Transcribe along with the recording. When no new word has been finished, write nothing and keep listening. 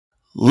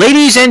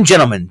Ladies and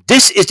gentlemen,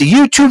 this is the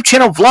YouTube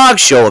channel vlog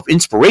show of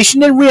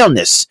inspiration and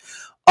realness.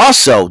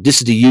 Also,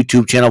 this is the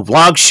YouTube channel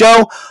vlog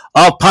show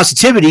of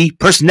positivity,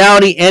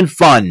 personality, and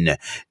fun.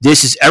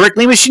 This is Eric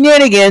Lima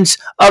Shenanigans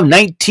of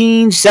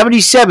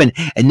 1977,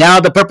 and now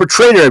the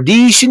perpetrator of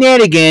these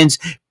shenanigans,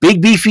 Big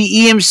Beefy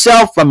E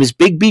himself from his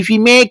Big Beefy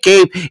Man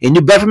Cave in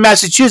New Bedford,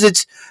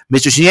 Massachusetts,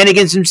 Mr.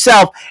 Shenanigans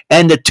himself,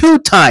 and the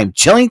two-time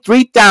Chilling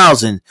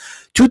 3000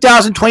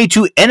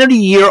 2022 End of the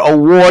Year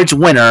Awards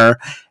winner,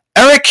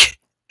 Eric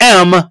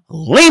M.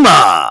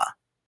 Lima.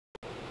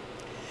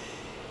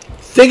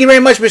 Thank you very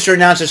much, Mr.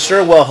 Announcer,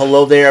 sir. Well,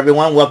 hello there,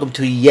 everyone. Welcome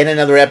to yet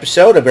another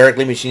episode of Eric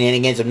Lima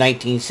Shenanigans of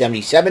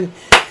 1977,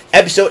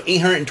 episode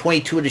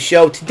 822 of the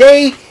show.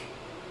 Today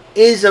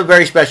is a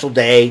very special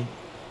day,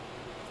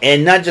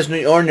 and not just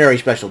an ordinary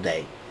special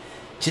day.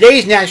 Today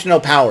is National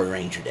Power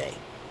Ranger Day.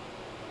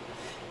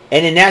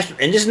 And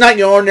this is not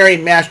your ordinary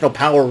National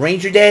Power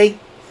Ranger Day.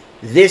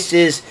 This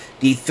is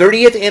the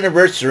 30th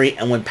anniversary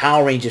and when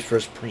Power Rangers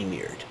first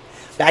premiered.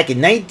 Back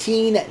in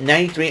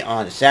 1993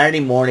 on a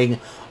Saturday morning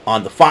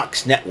on the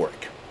Fox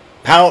network.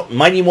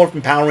 Mighty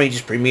Morphin Power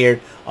Rangers premiered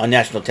on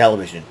national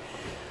television.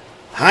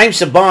 Haim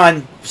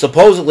Saban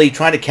supposedly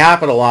trying to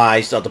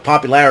capitalize on the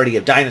popularity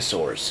of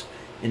dinosaurs,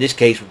 in this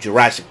case with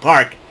Jurassic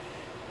Park.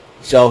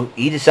 So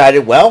he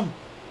decided, well,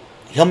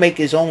 he'll make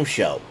his own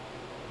show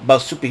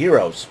about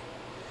superheroes.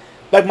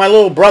 Like my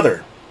little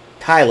brother,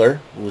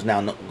 Tyler, who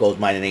now goes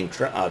by the name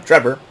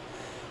Trevor,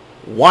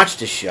 watched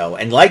the show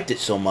and liked it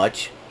so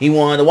much, he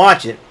wanted to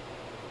watch it.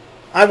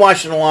 I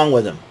watched it along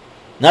with him.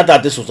 And I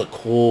thought this was a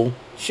cool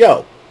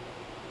show.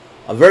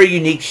 A very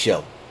unique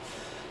show.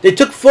 They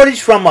took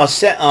footage from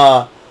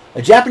a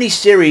Japanese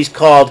series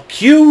called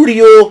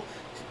Kyuryu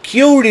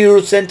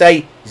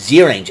Sentai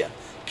Zyuranger.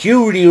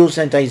 Kyuryu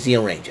Sentai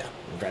Zyuranger.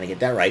 I'm trying to get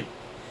that right.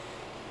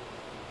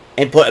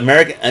 And put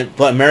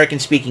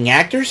American-speaking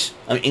actors,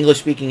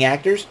 English-speaking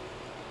actors,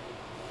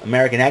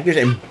 American actors,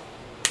 and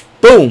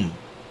boom!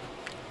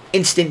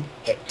 Instant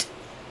hit.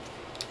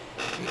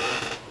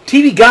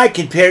 TV Guide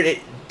compared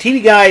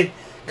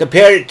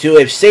it to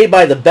if Saved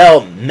by the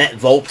Bell met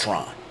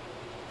Voltron.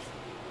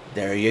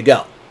 There you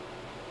go.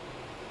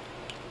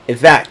 In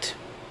fact,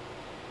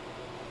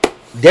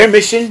 their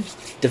mission: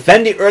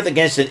 defend the Earth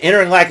against an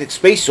intergalactic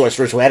space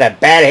sorceress who had a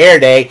bad hair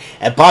day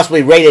and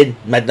possibly raided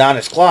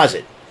Madonna's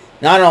closet.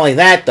 Not only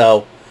that,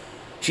 though,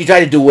 she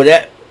tried to do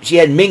whatever. She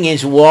had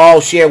minions who will all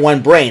share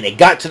one brain. It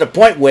got to the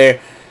point where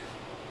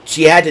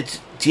she had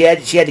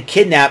to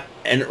kidnap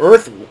an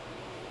Earth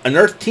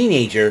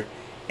teenager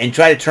and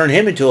try to turn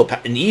him into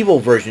an evil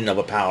version of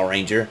a Power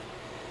Ranger.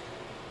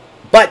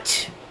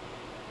 But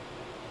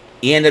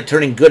he ended up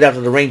turning good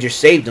after the Ranger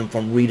saved him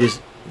from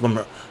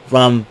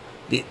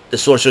the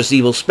Sorceress'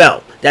 evil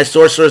spell. That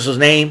sorceress'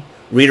 name,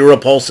 Rita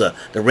Repulsa.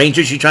 The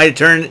Ranger she tried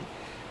to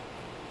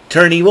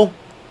turn evil,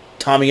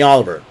 Tommy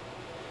Oliver.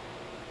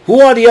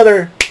 Who are the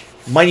other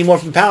Mighty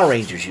Morphin Power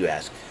Rangers, you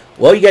ask?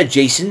 Well, you got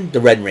Jason, the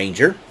Red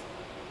Ranger,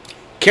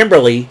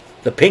 Kimberly,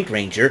 the Pink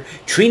Ranger,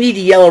 Trini,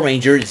 the Yellow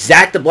Ranger,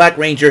 Zack, the Black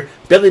Ranger,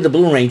 Billy, the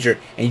Blue Ranger,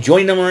 and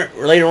joining them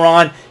later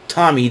on,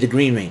 Tommy, the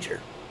Green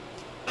Ranger.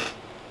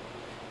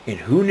 And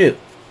who knew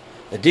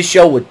that this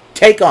show would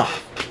take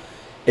off?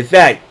 In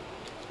fact,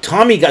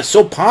 Tommy got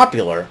so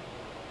popular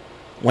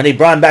when they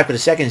brought him back for the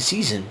second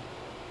season,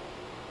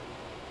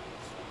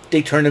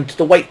 they turned him to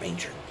the White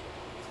Ranger.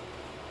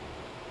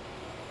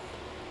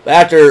 But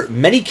after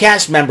many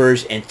cast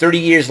members and 30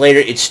 years later,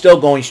 it's still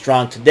going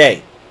strong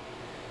today.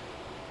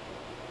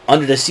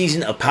 Under the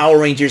season of Power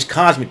Rangers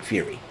Cosmic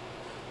Fury,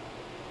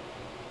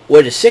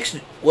 where the six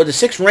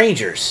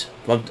Rangers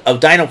of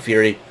Dino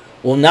Fury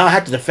will now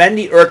have to defend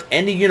the Earth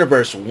and the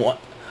universe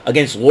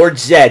against Lord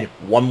Zed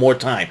one more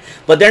time.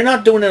 But they're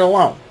not doing it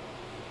alone.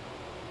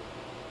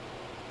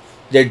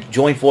 They're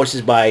joined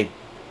forces by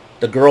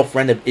the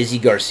girlfriend of Izzy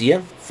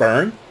Garcia,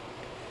 Fern,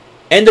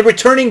 and the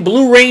returning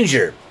Blue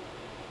Ranger,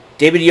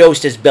 David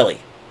Yost as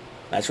Billy.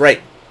 That's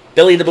right.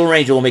 Billy the Blue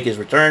Ranger will make his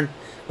return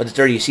for the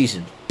 30th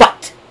season.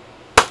 But,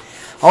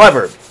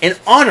 however, in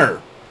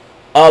honor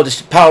of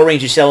the Power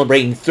Rangers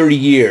celebrating 30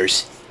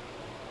 years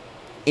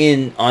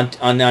on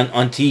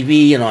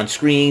TV and on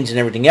screens and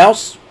everything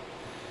else,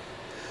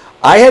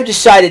 I have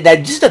decided that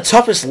this is the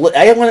toughest. I'm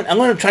going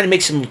to try to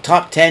make some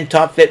top 10,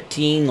 top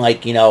 15,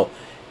 like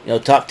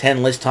top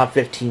 10 lists, top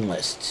 15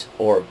 lists,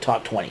 or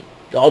top 20.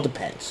 It all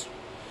depends.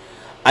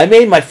 I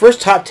made my first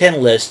top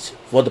 10 list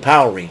for the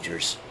Power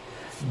Rangers.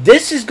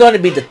 This is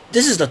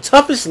the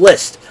toughest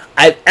list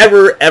I've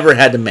ever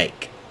had to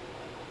make.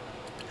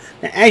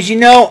 Now, as you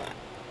know,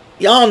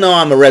 y'all know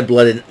I'm a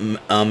red-blooded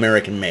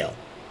American male.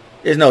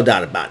 There's no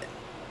doubt about it.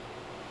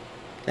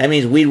 That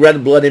means we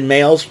red-blooded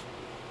males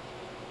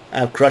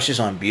have crushes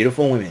on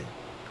beautiful women.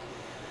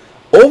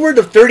 Over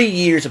the 30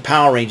 years of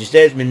Power Rangers,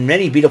 there's been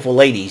many beautiful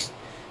ladies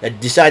that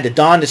decide to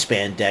don the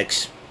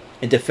spandex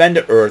and defend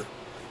the Earth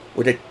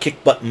with their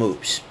kick-butt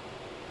moves.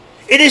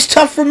 It is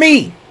tough for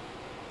me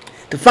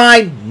to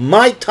find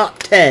my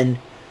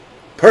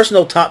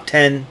personal top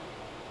 10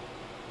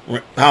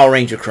 Power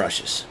Ranger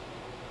crushes.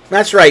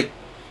 That's right.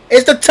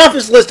 It's the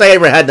toughest list I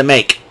ever had to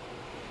make.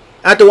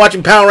 After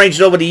watching Power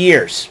Rangers over the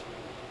years.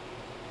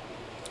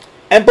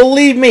 And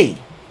believe me,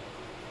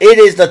 it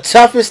is the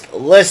toughest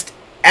list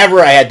ever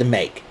I had to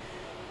make.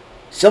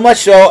 So much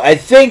so, I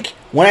think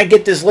when I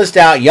get this list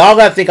out, y'all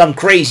gotta think I'm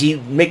crazy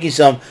making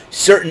some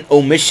certain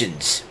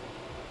omissions.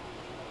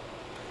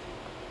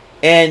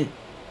 And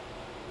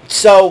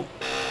so,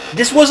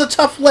 this was a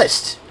tough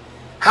list.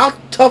 How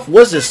tough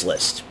was this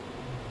list?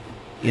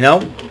 You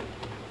know?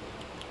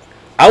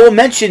 I will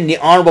mention the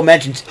honorable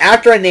mentions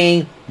after I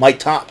name my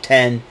top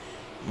 10,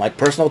 my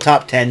personal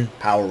top 10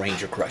 Power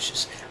Ranger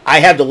crushes. I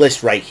have the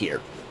list right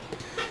here.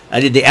 I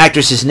did the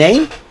actress's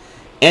name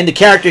and the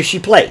character she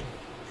played.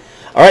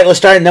 Alright, let's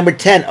start at number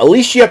 10.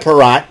 Alicia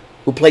Perrott,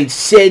 who played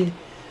Sid,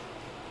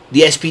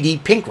 the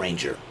SPD Pink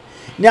Ranger.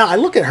 Now, I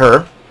look at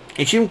her,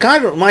 and she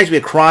kind of reminds me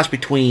of a cross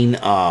between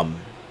Trish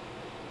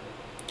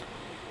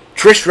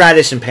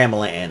Stratus and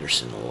Pamela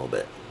Anderson a little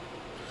bit.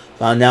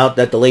 Found out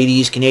that the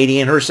lady is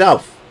Canadian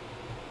herself.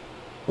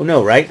 Who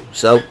knew, right?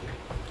 So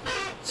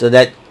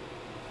that,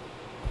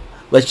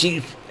 but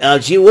she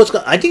was.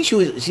 I think she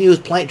was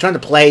trying to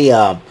play,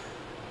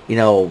 you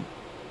know,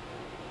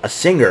 a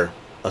singer,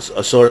 a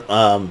sort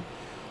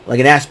like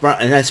an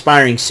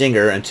aspiring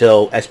singer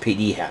until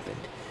SPD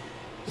happened.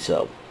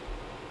 So,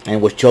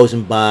 and was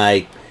chosen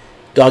by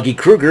Doggy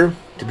Kruger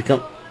to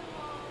become.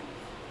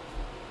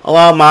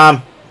 Hello,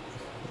 Mom.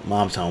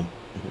 Mom's home.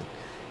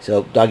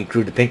 So Doggy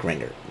Kruger, the Pink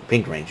Ranger.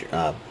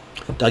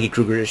 Doggy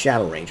Kruger, the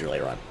Shadow Ranger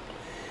later on.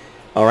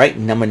 All right,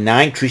 number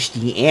 9,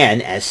 Christy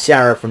Ann as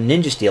Sarah from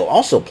Ninja Steel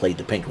also played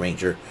the Pink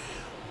Ranger.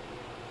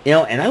 You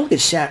know, and I look at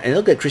Sarah, and I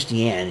look at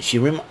Christy Ann. She,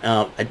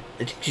 I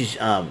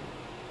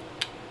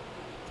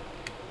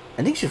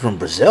think she's from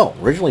Brazil,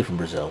 originally from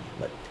Brazil,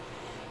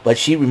 but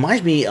she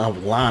reminds me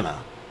of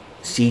Lana,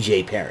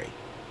 C.J. Perry,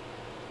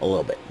 a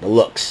little bit. The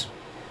looks,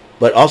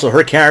 but also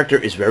her character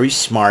is very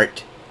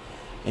smart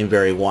and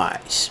very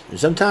wise. And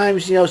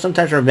sometimes, you know,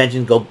 sometimes her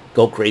inventions go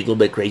crazy, a little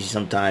bit crazy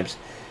sometimes,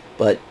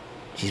 but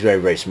she's very,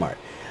 very smart.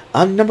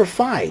 Number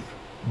 5,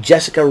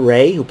 Jessica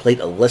Ray, who played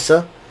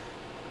Alyssa,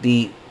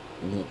 the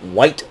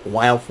White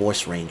Wild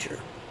Force Ranger.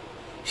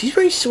 She's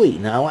very sweet.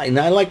 Now, I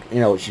like,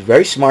 you know, she's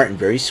very smart and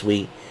very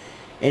sweet,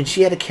 and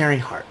she had a caring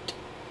heart,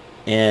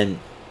 and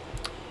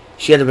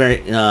she had a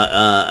very,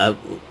 a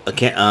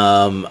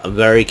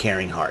very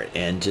caring heart,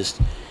 and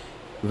just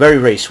very,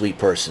 very sweet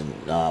person.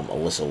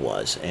 Alyssa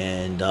was,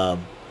 and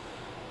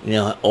you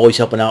know, always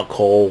helping out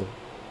Cole.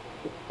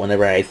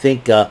 Whenever I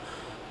think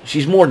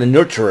she's more the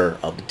nurturer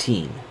of the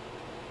team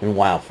in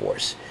Wild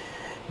Force.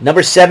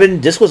 Number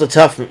 7, this was a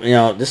tough, you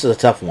know, this is a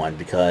tough one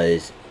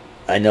because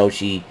I know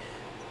she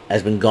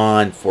has been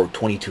gone for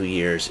 22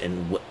 years,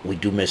 and we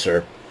do miss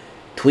her.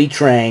 Twee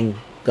Trang,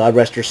 God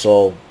rest her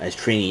soul, as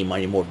Trini,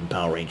 Mighty Morphin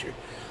Power Ranger.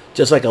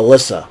 Just like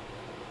Alyssa,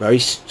 very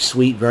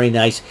sweet, very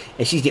nice,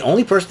 and she's the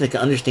only person that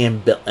can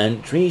understand Bill.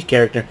 And Trini's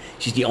character,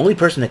 she's the only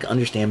person that can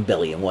understand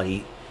Billy and what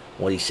he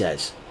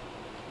says.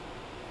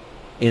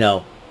 You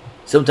know,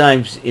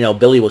 sometimes, you know,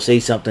 Billy will say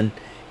something,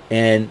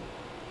 and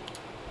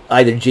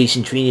either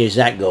Jason, Trini, or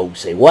Zach go,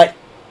 say what?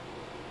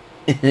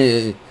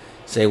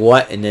 Say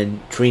what? And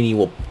then Trini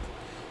will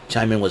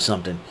chime in with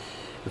something.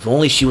 If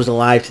only she was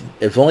alive,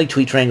 if only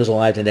Twee Trang was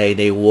alive today,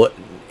 they would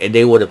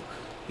have,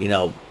 you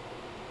know,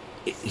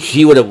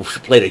 she would have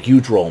played a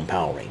huge role in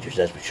Power Rangers,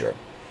 that's for sure.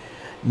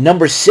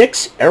 Number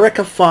 6,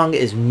 Erica Fung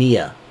is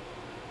Mia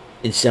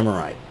in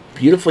Samurai.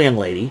 Beautiful young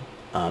lady,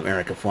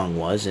 Erica Fung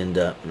was,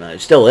 and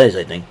still is,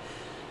 I think.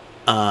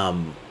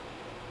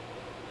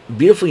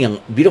 Beautiful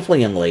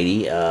young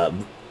lady.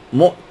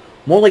 More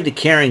like the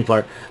caring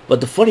part.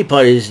 But the funny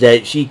part is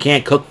that she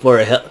can't cook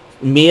for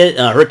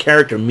Mia. Her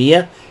character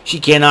Mia,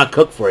 she cannot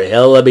cook for a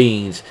hell of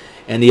beans,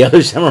 and the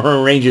other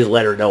Samurai Rangers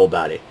let her know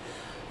about it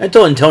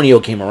until Antonio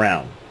came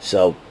around.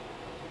 So,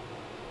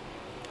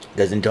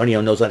 because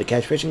Antonio knows how to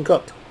catch fish and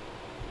cook.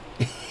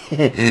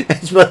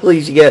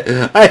 Especially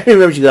I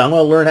remember she goes, I'm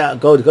going to learn how to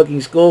go to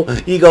cooking school.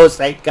 He goes,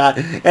 thank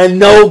God, and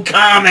no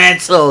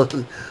comments. So,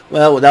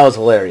 well, that was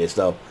hilarious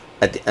though.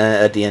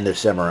 At the end of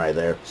Samurai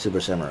there,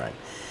 Super Samurai.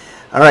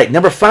 All right,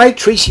 number 5,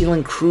 Tracy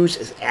Lynn Cruz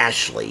as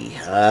Ashley.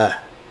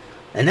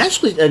 And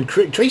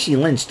Tracy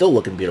Lynn's still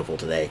looking beautiful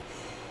today.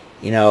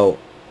 You know,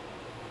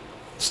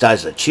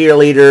 starts as a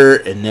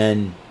cheerleader, and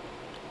then,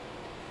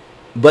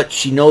 but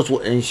she knows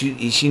what, and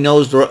she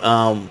knows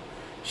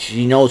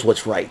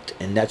what's right,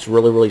 and that's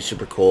really, really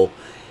super cool.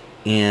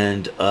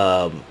 And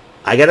I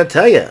gotta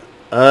tell you,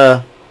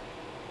 I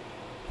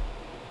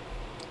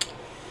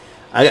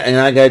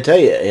gotta tell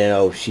you,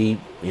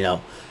 you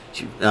know,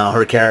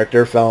 her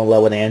character fell in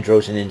love with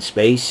Andros and in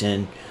space,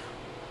 and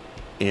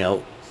you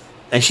know,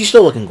 and she's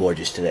still looking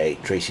gorgeous today,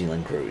 Tracy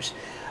Lynn Cruz.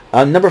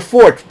 Number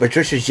 4,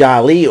 Patricia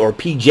Jia Lee, or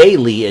PJ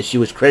Lee, as she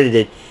was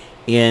credited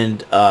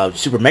in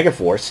Super Mega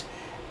Force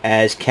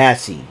as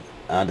Cassie,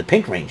 the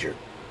Pink Ranger.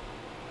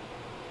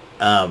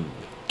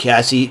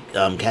 Cassie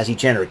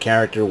Chen, her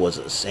character, was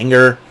a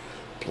singer,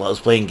 was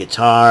playing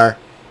guitar,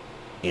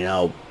 you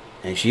know,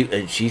 and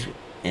she's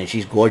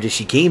gorgeous.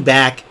 She came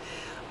back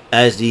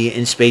as the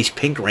in-space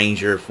Pink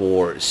Ranger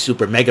for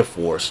Super Mega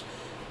Force.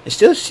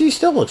 She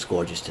still looks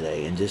gorgeous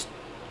today, and just,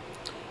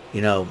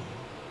 you know,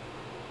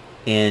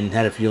 and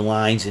had a few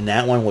lines in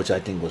that one, which I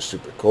think was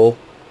super cool.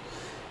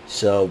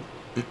 So,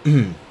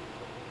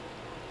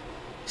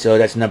 so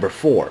that's number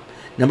 4.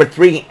 Number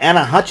 3,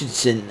 Anna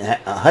Hutchinson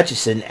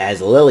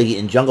as Lily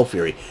in Jungle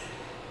Fury.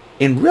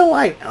 In real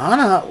life,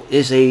 Anna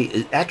is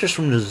a actress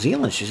from New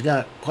Zealand. She's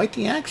got quite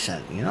the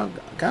accent, you know.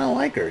 Kind of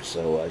like her.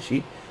 So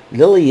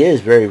Lily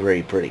is very,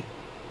 very pretty.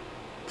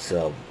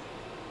 So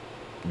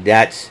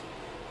that's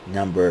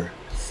number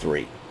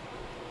 3.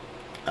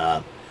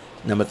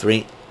 Number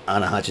 3,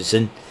 Anna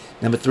Hutchinson.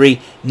 Number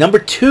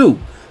 2,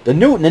 the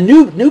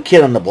new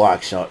kid on the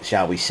block,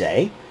 shall we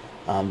say,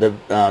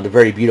 the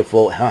very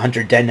beautiful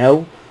Hunter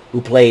Denno,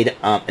 who played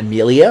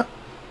Amelia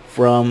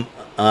from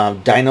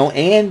Dino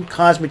and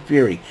Cosmic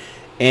Fury.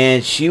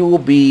 And she will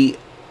be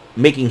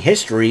making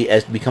history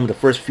as to become the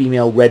first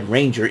female Red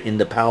Ranger in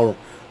the Power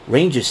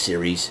Rangers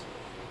series,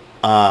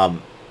 as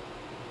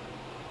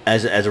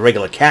a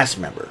regular cast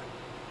member.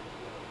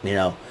 You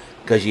know,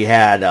 because you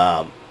had,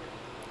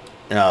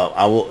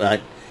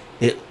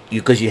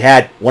 because you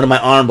had one of my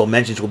honorable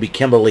mentions will be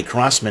Kimberly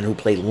Crossman, who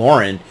played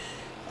Lauren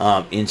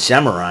in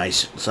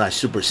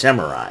Samurai/Super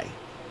Samurai,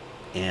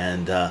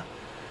 and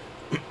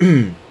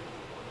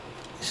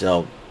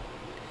so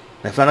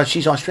I found out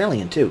she's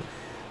Australian too.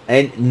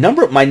 And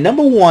my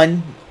number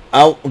 1,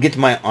 I'll get to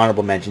my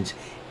honorable mentions.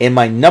 And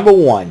my number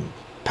 1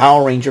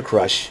 Power Ranger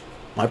crush,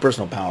 my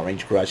personal Power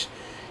Ranger crush,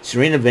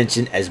 Serena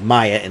Vincent as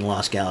Maya in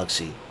Lost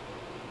Galaxy.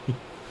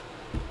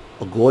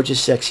 A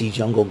gorgeous, sexy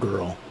jungle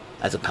girl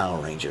as a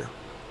Power Ranger.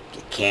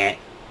 You can't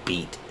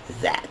beat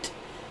that.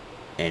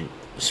 And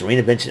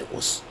Serena Vincent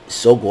was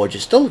so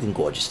gorgeous, still looking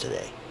gorgeous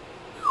today.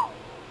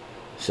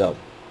 So,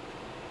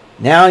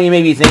 now you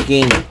may be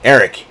thinking,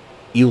 Eric,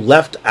 you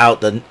left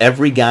out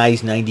every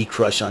guy's 90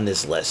 crush on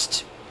this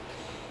list.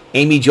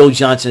 Amy Jo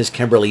Johnson is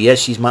Kimberly. Yes,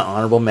 she's my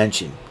honorable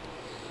mention.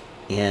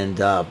 And,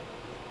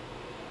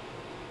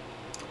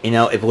 you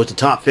know, if it was the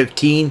top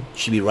 15,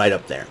 she'd be right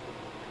up there.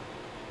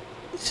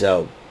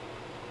 So,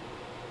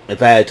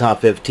 if I had a top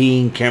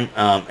 15,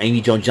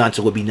 Amy Jo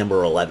Johnson would be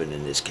number 11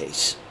 in this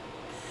case.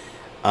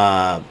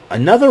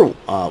 Another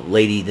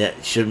lady that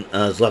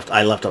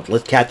I left off the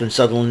list, Catherine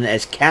Sutherland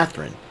as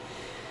Catherine.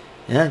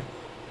 Yeah.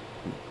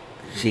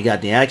 She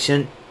got the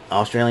accent,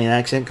 Australian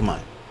accent. Come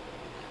on.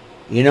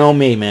 You know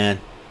me, man.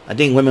 I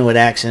think women with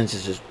accents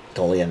is just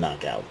totally a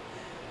knockout.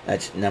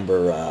 That's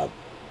number, that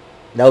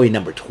would be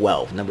number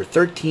 12. Number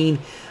 13,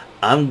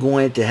 I'm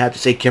going to have to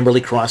say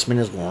Kimberly Crossman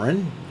as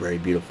Lauren. Very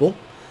beautiful.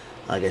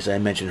 Like I said, I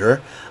mentioned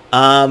her.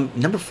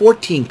 Number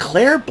 14,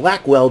 Claire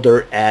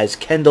Blackwelder as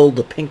Kendall,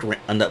 the Pink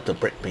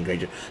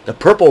Ranger, the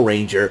Purple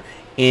Ranger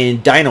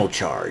in Dino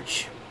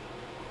Charge.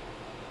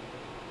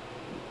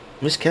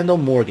 Miss Kendall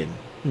Morgan.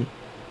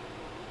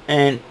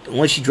 And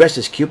when she dressed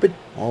as Cupid,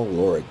 oh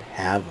Lord,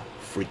 have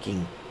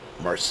freaking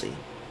mercy.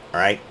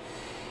 Alright?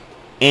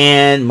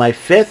 And my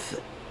 5th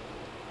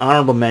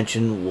honorable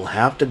mention will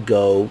have to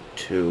go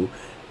to,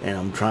 and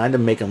I'm trying to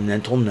make a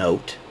mental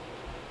note.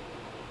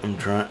 I'm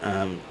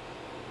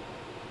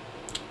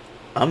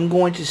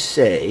going to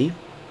say,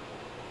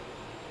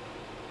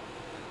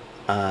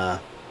 Ciara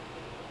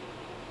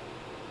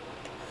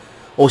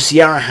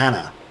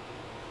Hanna,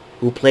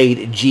 who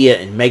played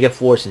Gia in Mega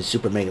Force and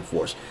Super Mega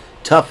Force.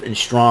 Tough and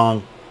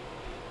strong,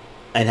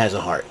 and has a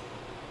heart.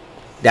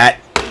 That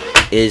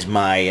is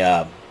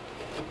my,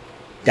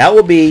 that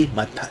will be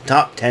my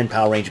top 10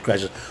 Power Ranger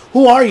crushes.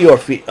 Who are your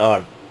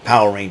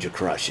Power Ranger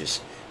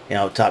crushes? You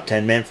know, top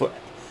 10 men for,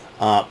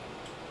 top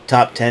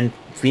 10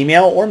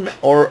 female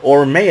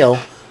or male,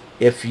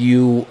 if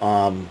you,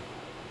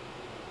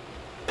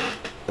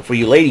 for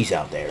you ladies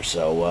out there.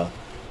 So,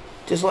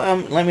 just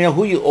let me know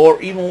who you, or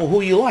even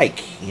who you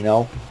like, you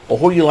know, or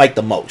who you like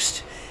the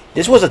most.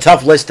 This was a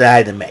tough list that I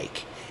had to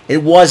make.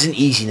 It wasn't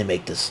easy to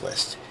make this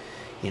list,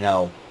 you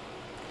know.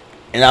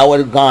 And I would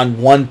have gone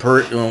one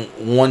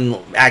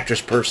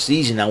actress per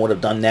season. I would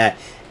have done that,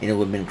 and it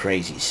would have been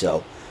crazy.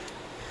 So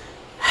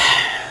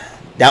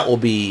that will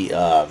be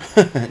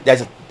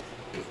that's the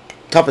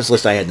toughest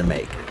list I had to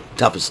make.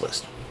 Toughest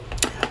list.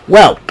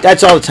 Well,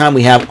 that's all the time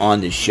we have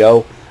on this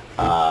show.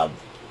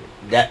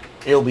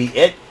 It'll be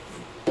it.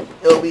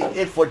 It'll be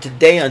it for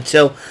today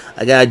until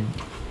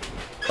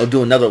I'll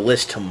do another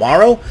list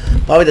tomorrow.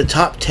 Probably the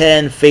top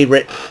 10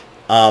 favorite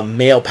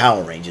male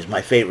Power Rangers.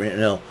 My favorite, you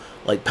know,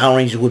 like Power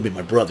Rangers would be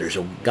my brothers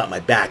who got my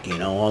back, you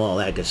know, all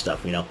that good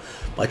stuff, you know.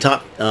 My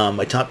top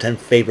 10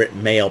 favorite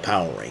male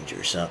Power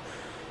Rangers.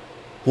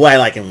 Who I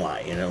like and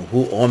why, you know.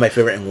 Who are my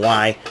favorite and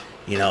why,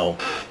 you know.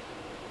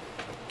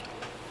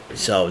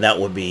 So that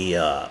would be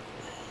that'll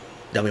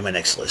be my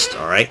next list,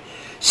 all right?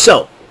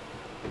 So,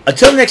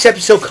 until the next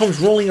episode comes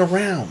rolling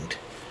around,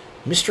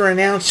 Mr.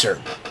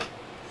 Announcer,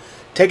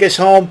 take us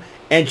home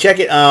and check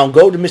it.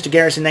 Go to Mr.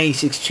 Garrison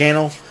 96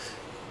 channel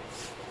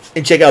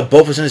and check out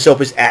both of us in the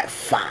Sopas at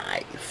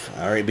 5.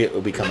 All right,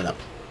 it'll be coming up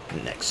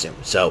next soon.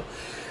 So,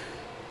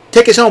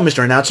 take us home,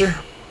 Mr. Announcer.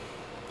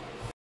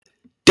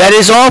 That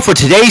is all for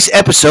today's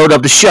episode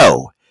of the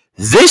show.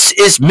 This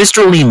is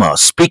Mr. Lima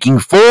speaking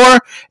for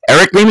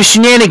Eric Lima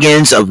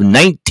Shenanigans of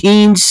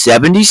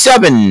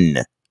 1977.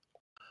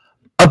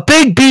 A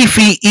Big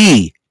Beefy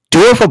E,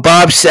 do it for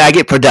Bob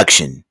Saget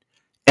production.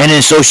 And in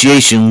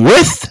association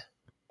with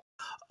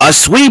A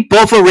Sweet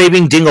Bowl for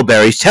Raving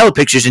Dingleberries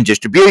Telepictures and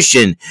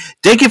Distribution.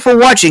 Thank you for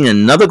watching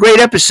another great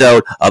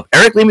episode of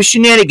Eric Lima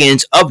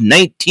Shenanigans of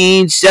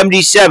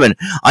 1977.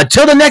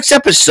 Until the next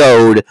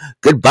episode,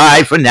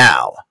 goodbye for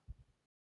now.